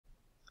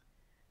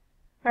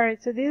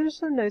Alright, so these are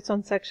some notes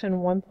on section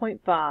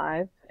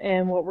 1.5,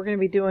 and what we're going to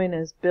be doing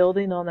is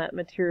building on that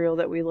material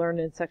that we learned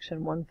in section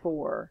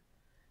 1.4.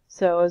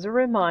 So as a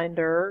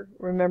reminder,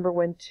 remember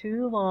when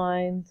two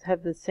lines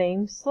have the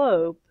same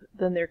slope,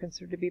 then they're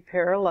considered to be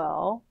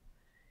parallel,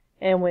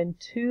 and when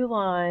two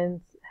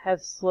lines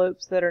have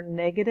slopes that are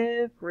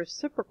negative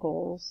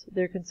reciprocals,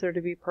 they're considered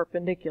to be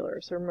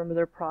perpendicular. So remember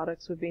their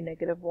products would be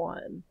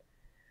 -1.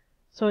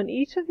 So in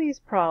each of these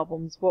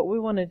problems, what we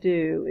want to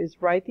do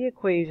is write the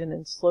equation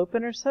in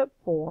slope-intercept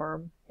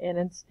form and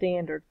in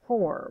standard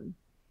form.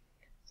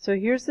 So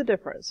here's the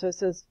difference. So it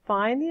says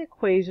find the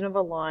equation of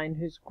a line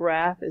whose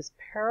graph is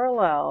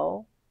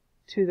parallel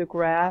to the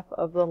graph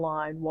of the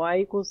line y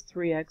equals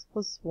 3x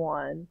plus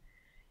 1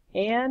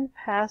 and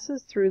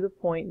passes through the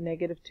point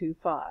 -2,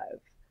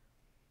 5.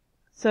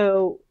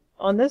 So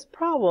on this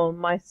problem,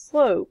 my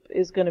slope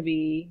is going to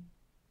be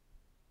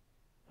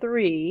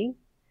 3.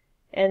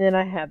 And then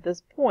I have this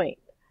point.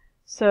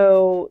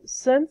 So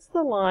since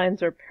the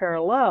lines are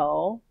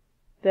parallel,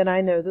 then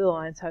I know the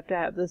lines have to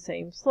have the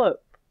same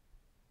slope.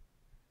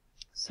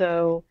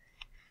 So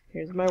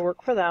here's my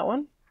work for that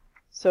one.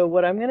 So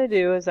what I'm going to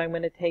do is I'm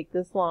going to take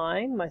this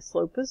line, my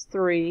slope is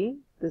 3,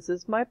 this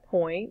is my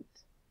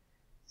point.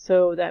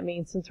 So that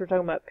means since we're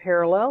talking about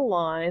parallel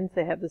lines,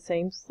 they have the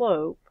same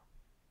slope.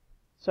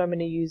 So I'm going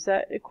to use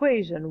that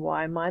equation,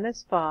 y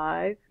minus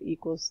 5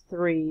 equals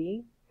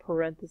 3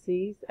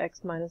 parentheses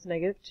x minus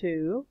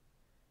 -2,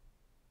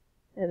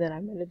 and then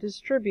I'm going to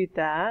distribute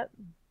that.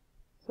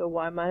 So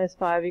y minus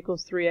 5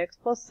 equals 3x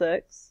plus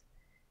 6,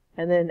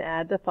 and then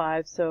add the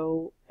 5,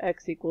 so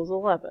x equals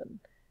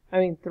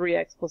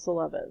 3x plus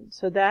 11.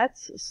 So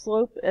that's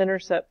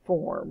slope-intercept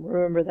form.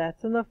 Remember,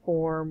 that's in the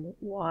form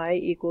y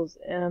equals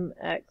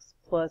mx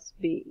plus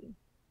b.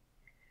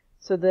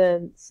 So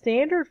then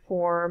standard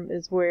form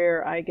is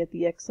where I get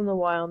the x and the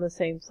y on the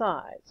same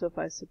side. So if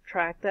I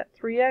subtract that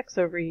 3x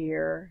over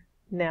here,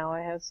 now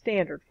I have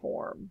standard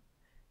form.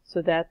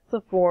 So that's the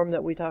form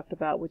that we talked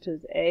about, which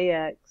is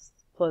ax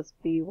plus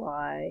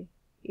by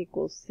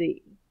equals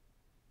c.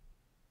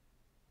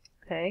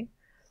 Okay,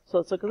 so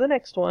let's look at the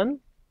next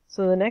one.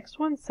 So the next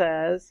one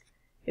says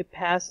it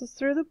passes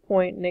through the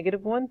point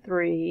 -1,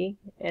 3,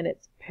 and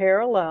it's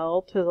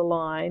parallel to the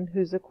line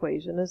whose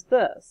equation is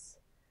this.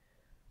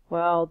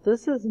 Well,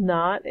 this is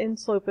not in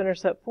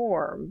slope-intercept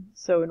form,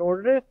 so in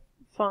order to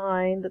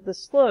find the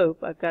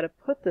slope, I've got to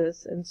put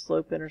this in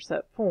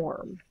slope-intercept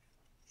form.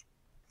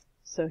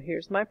 So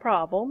here's my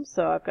problem.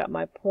 So I've got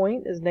my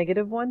point is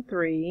 -1,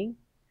 3.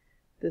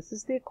 This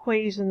is the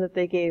equation that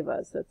they gave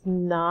us. That's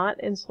not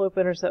in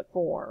slope-intercept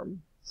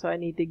form. So I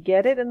need to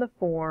get it in the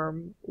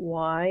form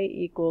y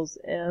equals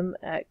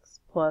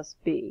mx plus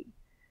b.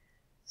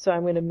 So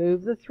I'm going to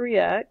move the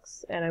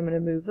 3x, and I'm going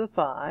to move the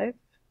 5.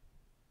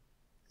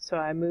 So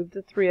I moved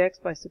the 3x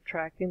by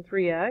subtracting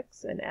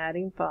 3x and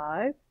adding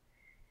 5.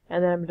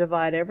 And then I'm going to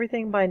divide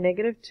everything by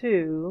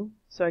 -2.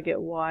 So I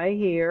get y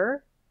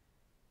here.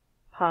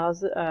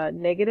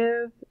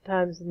 Negative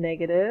times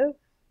negative,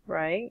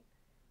 right?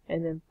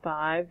 And then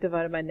 5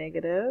 divided by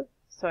negative.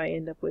 So I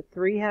end up with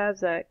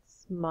 3/2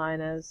 x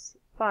minus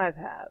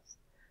 5/2.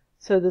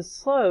 So the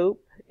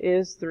slope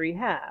is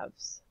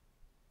 3/2.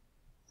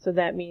 So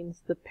that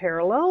means the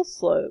parallel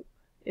slope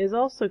is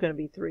also going to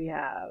be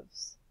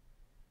 3/2.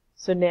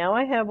 So now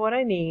I have what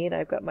I need.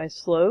 I've got my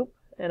slope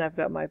and I've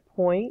got my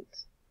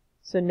point.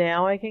 So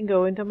now I can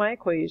go into my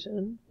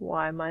equation,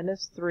 y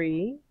minus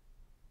 3,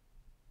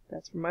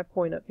 that's for my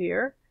point up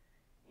here,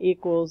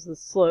 equals the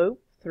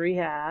slope,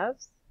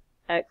 3/2,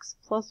 x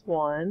plus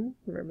 1,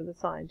 remember the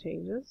sign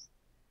changes.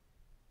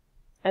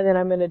 And then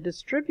I'm going to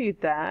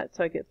distribute that,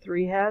 so I get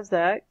 3/2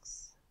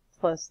 x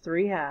plus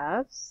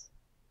 3/2.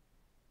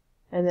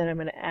 And then I'm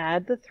going to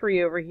add the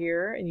 3 over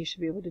here, and you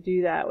should be able to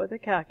do that with a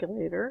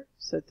calculator.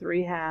 So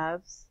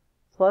 3/2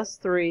 plus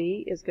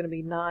 3 is going to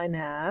be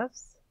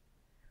 9/2.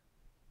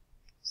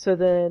 So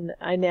then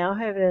I now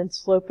have it in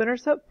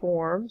slope-intercept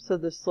form. So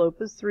the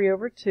slope is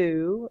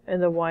 3/2, and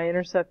the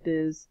y-intercept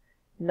is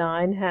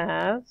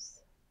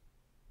 9/2,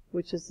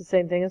 which is the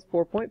same thing as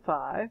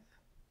 4.5.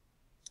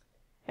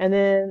 And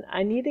then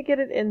I need to get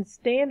it in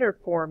standard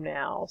form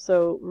now.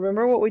 So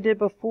remember what we did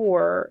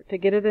before. To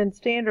get it in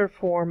standard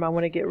form, I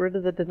want to get rid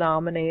of the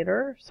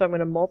denominator. So I'm going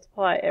to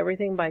multiply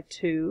everything by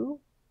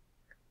 2.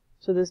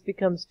 So this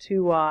becomes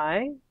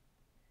 2y.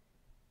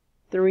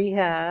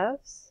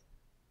 3/2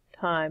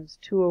 times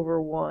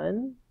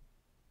 2/1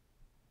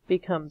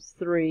 becomes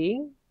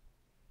 3.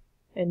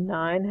 And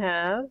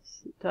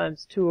 9/2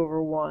 times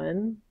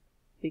 2/1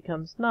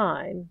 becomes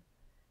 9.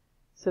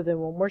 So then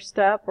one more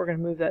step, we're going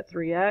to move that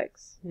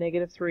 3x,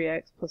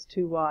 -3x plus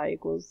 2y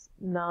equals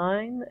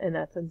 9, and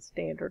that's in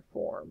standard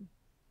form.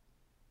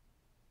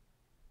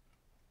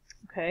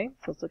 Okay,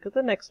 so let's look at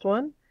the next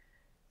one.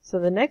 So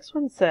the next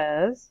one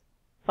says,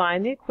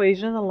 find the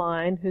equation of the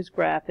line whose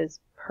graph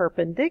is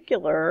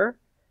perpendicular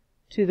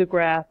to the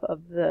graph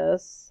of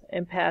this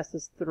and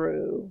passes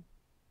through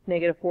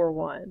 -4,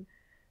 1.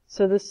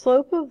 So the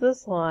slope of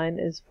this line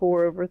is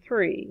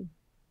 4/3.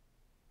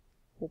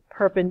 Well,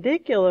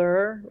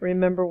 perpendicular,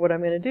 remember what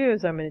I'm going to do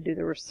is I'm going to do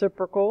the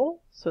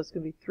reciprocal, so it's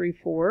going to be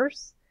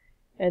 3/4,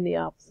 and the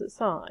opposite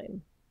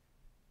sign.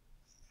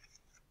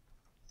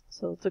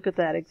 So let's look at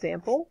that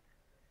example.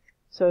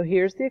 So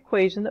here's the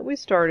equation that we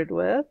started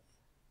with.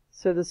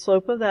 So the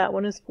slope of that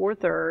one is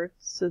 4/3,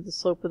 so the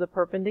slope of the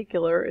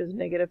perpendicular is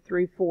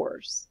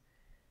 -3/4.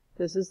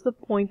 This is the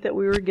point that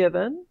we were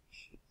given,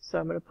 so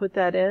I'm going to put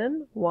that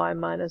in, y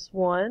minus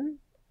 1,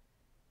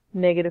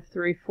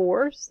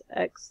 -3/4,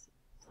 x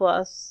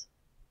plus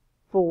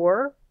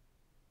 4,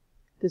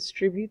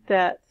 distribute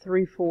that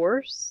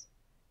 3/4,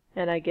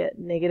 and I get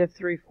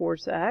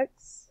 -3/4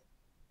 x,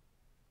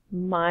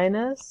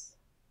 minus,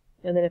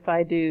 and then if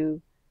I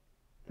do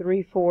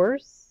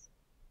 3/4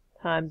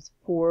 times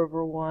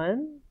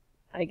 4/1,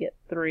 I get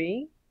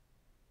 3.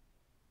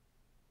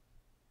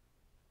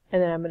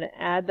 And then I'm going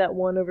to add that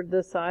 1 over to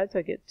this side, so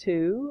I get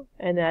 2,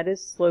 and that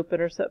is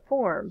slope-intercept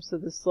form. So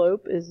the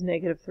slope is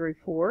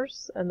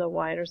 -3/4, and the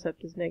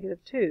y-intercept is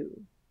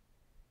 -2.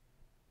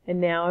 And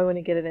now I want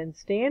to get it in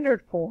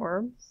standard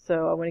form,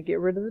 so I want to get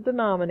rid of the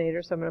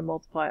denominator, so I'm going to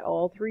multiply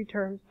all three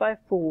terms by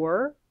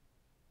 4.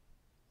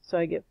 So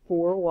I get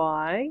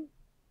 4y.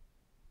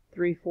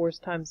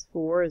 3/4 times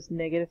 4 is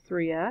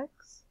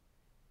 -3x.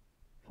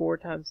 4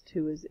 times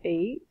 2 is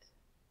 8.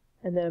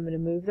 And then I'm going to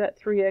move that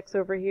 3x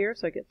over here,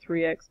 so I get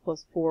 3x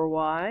plus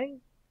 4y,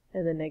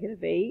 and then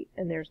 -8,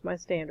 and there's my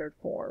standard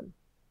form.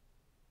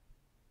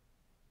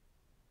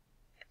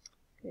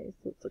 Okay,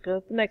 so let's look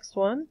at the next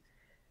one.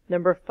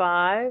 Number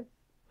 4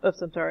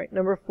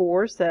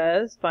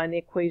 says, find the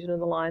equation of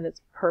the line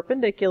that's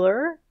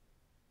perpendicular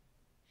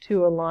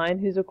to a line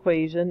whose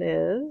equation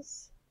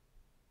is,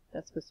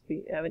 that's supposed to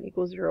be, have an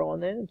equal 0 on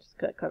there, and just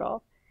cut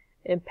off,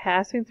 and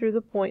passing through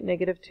the point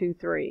 -2,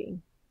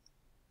 3.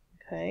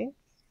 Okay.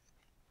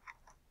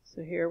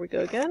 So here we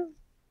go again.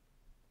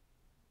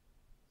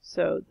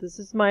 So this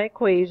is my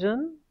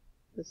equation.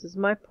 This is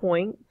my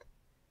point.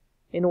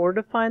 In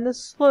order to find the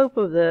slope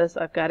of this,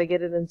 I've got to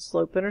get it in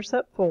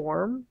slope-intercept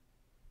form.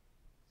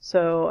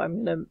 So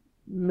I'm going to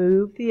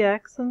move the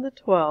x and the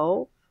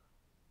 12,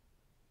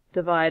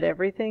 divide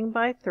everything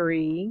by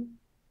 3,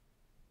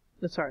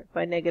 by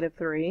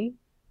 -3.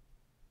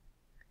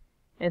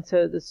 And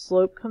so the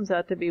slope comes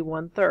out to be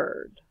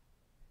 1/3.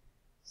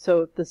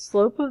 So if the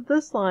slope of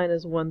this line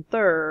is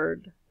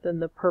 1/3, then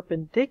the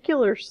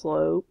perpendicular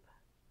slope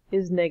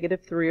is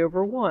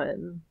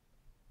 -3/1.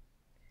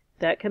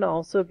 That can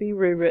also be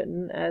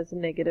rewritten as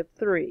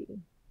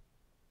 -3.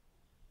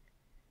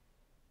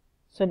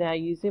 So now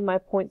using my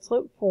point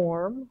slope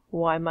form,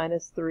 y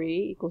minus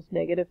 3 equals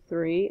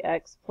 -3,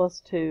 x plus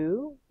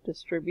 2,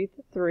 distribute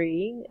the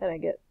 3, and I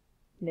get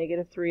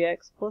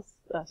 -3x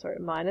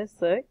minus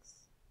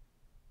 6.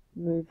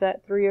 Move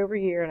that 3 over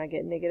here, and I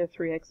get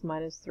 -3x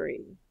minus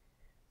 3.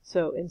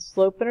 So in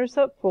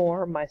slope-intercept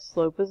form, my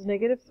slope is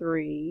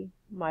 -3,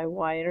 my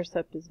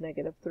y-intercept is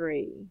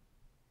 -3.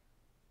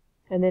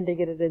 And then to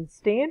get it in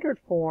standard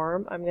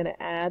form, I'm going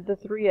to add the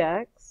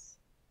 3x,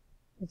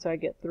 and so I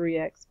get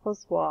 3x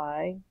plus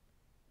y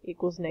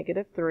equals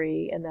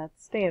 -3, and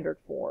that's standard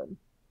form.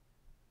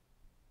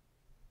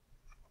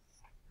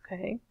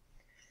 Okay,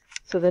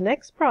 so the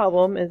next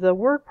problem is a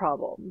word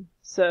problem.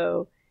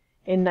 So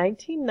in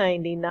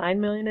 1990, 9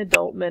 million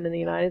adult men in the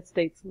United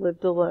States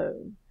lived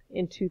alone.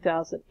 In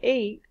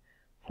 2008,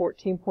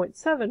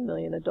 14.7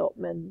 million adult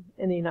men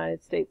in the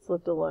United States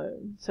lived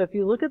alone. So if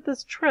you look at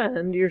this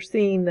trend, you're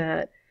seeing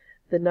that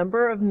the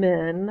number of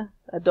men,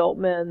 adult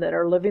men, that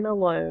are living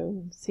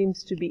alone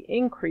seems to be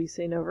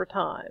increasing over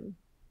time.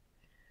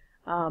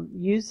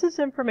 Use this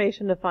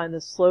information to find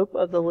the slope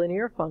of the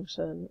linear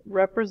function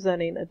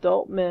representing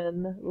adult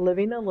men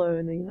living alone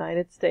in the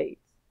United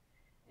States,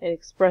 and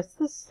express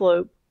the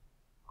slope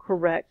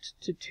correct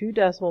to 2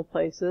 decimal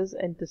places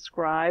and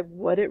describe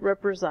what it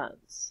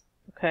represents.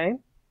 Okay,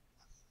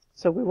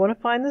 so we want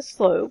to find the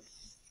slope.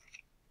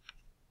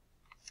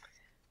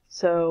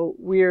 So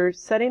we're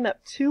setting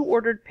up 2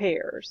 ordered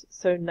pairs,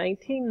 so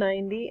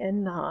 1990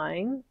 and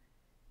 9,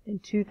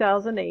 and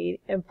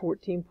 2008 and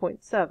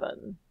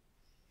 14.7.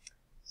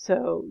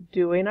 So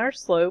doing our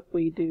slope,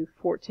 we do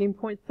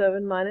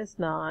 14.7 minus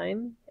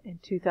 9,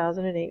 and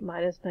 2008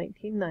 minus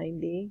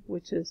 1990,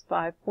 which is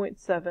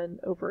 5.7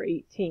 over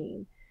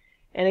 18.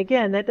 And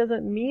again, that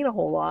doesn't mean a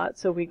whole lot,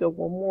 so we go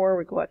one more,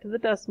 we go out to the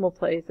decimal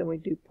place, and we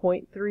do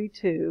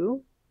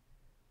 0.32.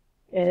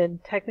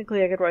 And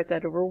technically I could write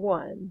that over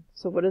 1.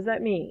 So what does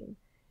that mean?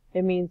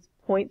 It means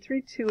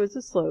 0.32 as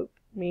a slope,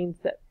 means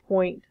that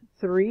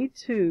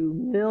 0.32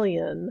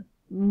 million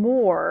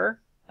more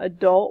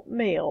adult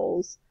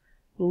males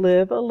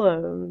live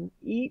alone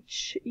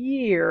each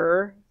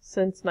year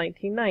since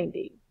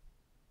 1990.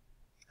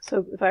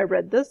 So if I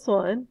read this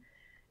one,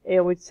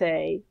 it would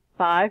say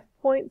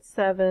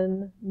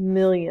 5.7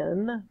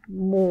 million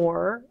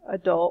more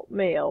adult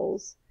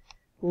males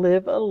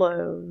live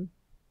alone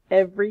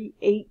every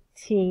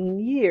 18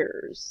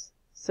 years.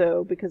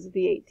 So because of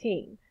the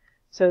 18.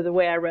 So the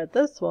way I read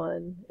this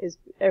one is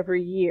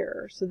every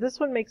year. So this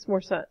one makes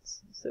more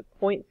sense. So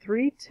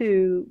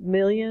 0.32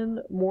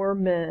 million more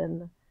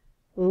men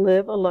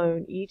live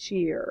alone each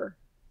year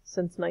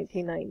since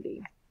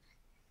 1990.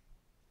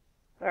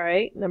 All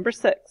right, number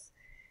 6.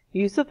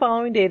 Use the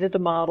following data to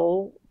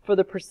model for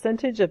the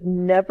percentage of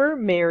never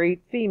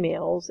married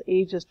females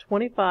ages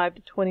 25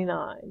 to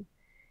 29.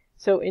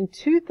 So in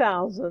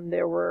 2000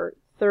 there were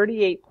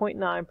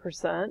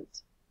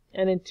 38.9%,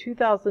 and in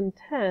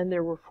 2010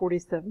 there were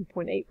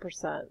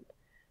 47.8%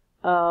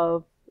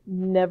 of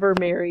never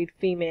married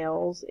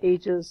females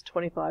ages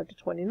 25 to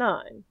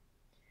 29.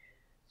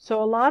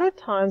 So a lot of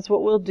times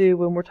what we'll do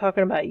when we're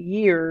talking about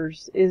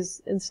years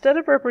is, instead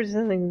of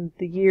representing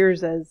the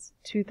years as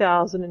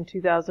 2000 and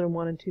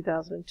 2001 and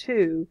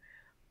 2002,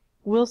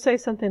 we'll say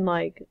something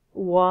like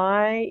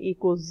y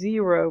equals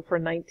 0 for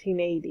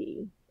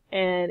 1980,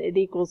 and it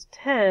equals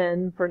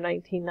 10 for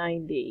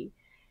 1990.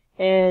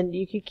 And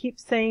you could keep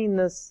saying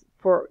this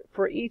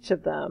for each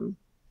of them.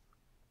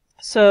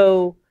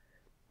 So,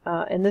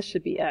 and this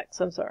should be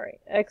x, I'm sorry.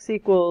 X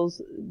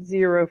equals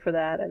 0 for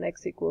that, and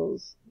x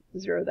equals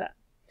 0 that.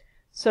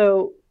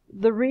 So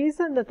the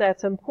reason that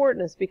that's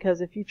important is because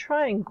if you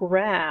try and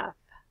graph,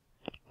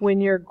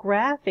 when you're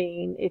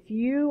graphing, if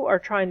you are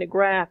trying to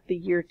graph the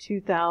year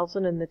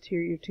 2000 and the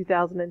year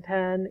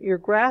 2010, your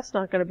graph's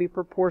not going to be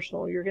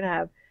proportional. You're going to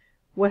have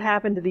what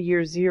happened to the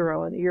year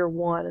 0 and the year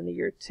 1 and the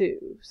year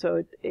 2.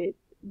 So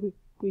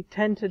we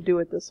tend to do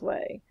it this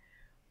way.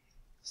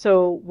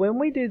 So when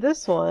we do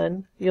this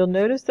one, you'll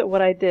notice that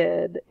what I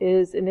did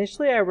is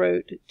initially I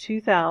wrote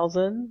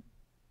 2000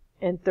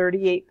 and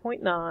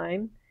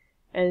 38.9,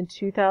 and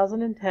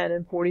 2010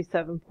 and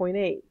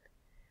 47.8.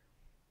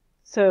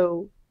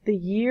 So the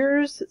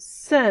years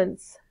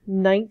since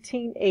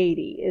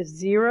 1980 is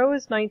 0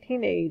 is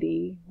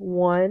 1980,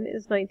 1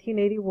 is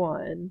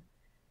 1981.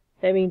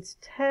 That means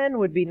 10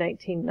 would be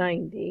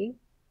 1990,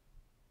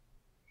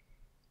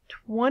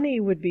 20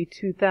 would be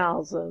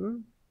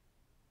 2000,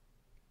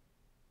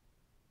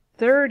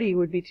 30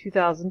 would be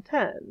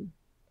 2010.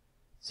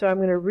 So I'm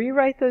going to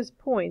rewrite those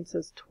points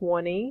as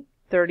 20,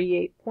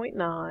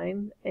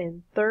 38.9,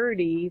 and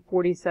 30,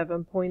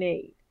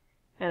 47.8.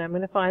 And I'm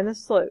going to find the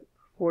slope,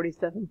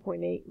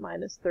 47.8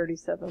 minus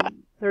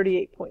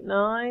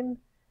 38.9,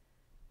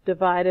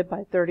 divided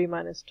by 30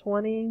 minus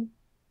 20,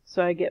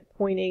 so I get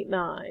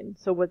 0.89.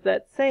 So what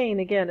that's saying,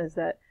 again, is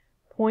that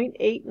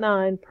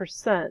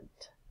 0.89%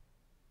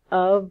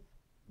 of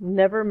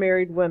never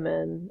married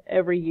women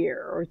every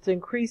year, or it's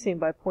increasing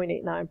by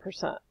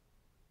 0.89%.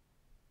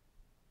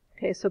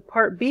 Okay, so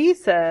part B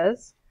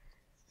says,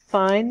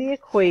 find the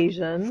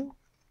equation,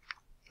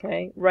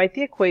 okay, write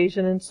the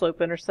equation in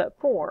slope-intercept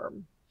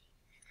form,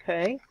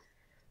 okay.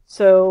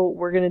 So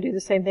we're going to do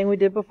the same thing we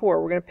did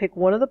before. We're going to pick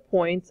one of the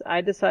points.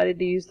 I decided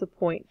to use the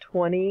point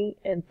 20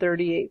 and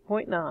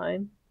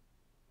 38.9.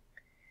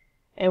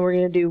 And we're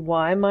going to do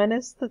y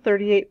minus the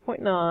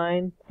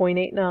 38.9,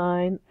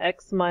 0.89,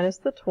 x minus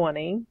the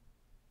 20.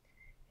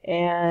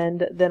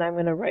 And then I'm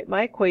going to write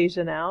my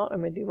equation out. I'm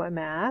going to do my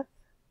math.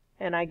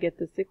 And I get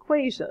this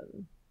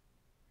equation.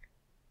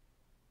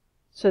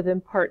 So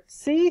then part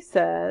C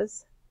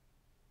says,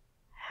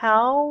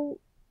 how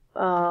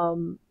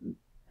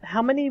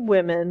many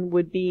women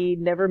would be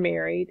never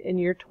married in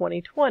year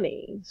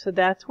 2020? So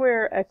that's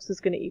where x is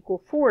going to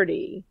equal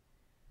 40.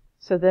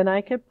 So then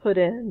I could put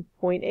in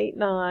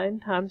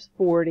 0.89 times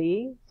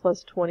 40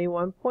 plus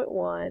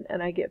 21.1,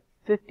 and I get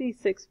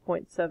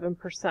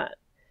 56.7%.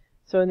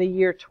 So in the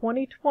year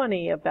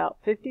 2020, about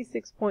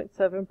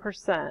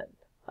 56.7%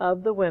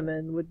 of the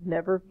women would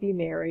never be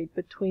married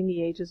between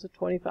the ages of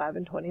 25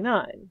 and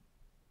 29.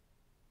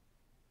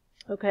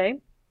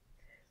 Okay?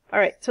 All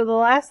right, so the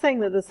last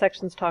thing that this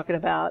section's talking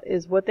about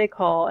is what they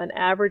call an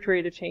average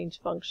rate of change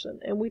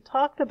function. And we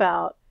talked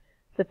about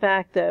the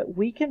fact that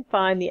we can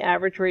find the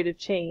average rate of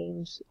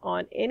change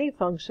on any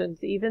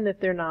functions, even if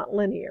they're not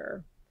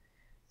linear.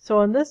 So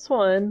on this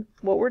one,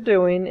 what we're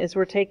doing is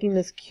we're taking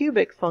this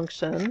cubic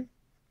function,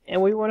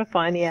 and we want to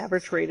find the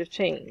average rate of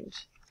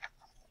change.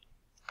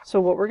 So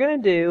what we're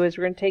going to do is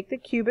we're going to take the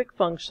cubic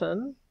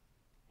function,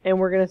 and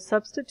we're going to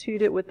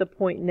substitute it with the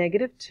point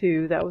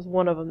 -2. That was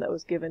one of them that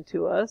was given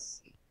to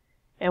us.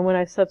 And when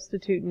I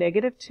substitute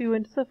 -2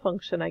 into the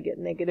function, I get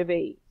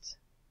 -8.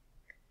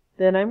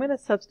 Then I'm going to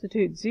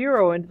substitute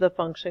 0 into the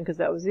function, because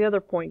that was the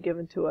other point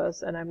given to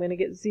us, and I'm going to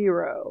get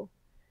 0.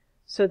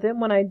 So then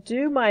when I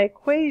do my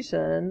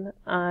equation,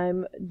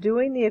 I'm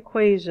doing the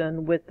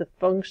equation with the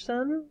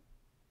function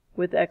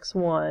with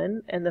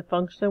x1 and the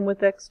function with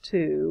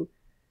x2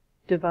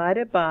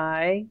 divided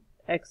by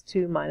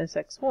x2 minus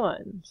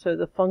x1. So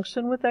the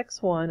function with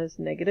x1 is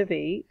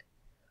 -8.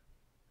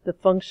 The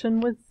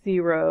function with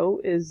 0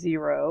 is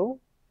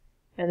 0.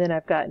 And then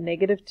I've got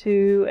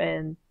 -2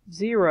 and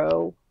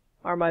 0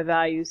 are my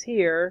values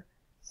here.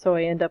 So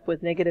I end up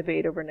with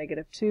 -8 over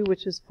 -2,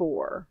 which is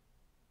 4.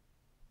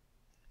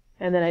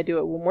 And then I do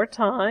it one more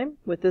time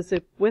with this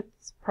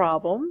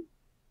problem.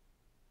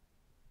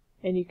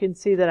 And you can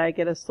see that I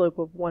get a slope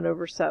of 1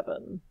 over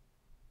 7.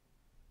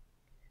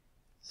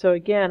 So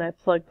again, I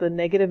plug the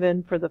negative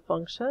in for the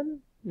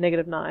function,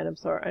 -9, in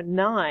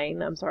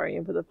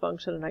for the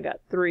function, and I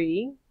got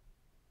 3,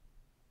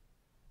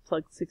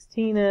 plug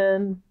 16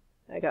 in.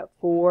 I got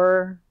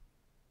 4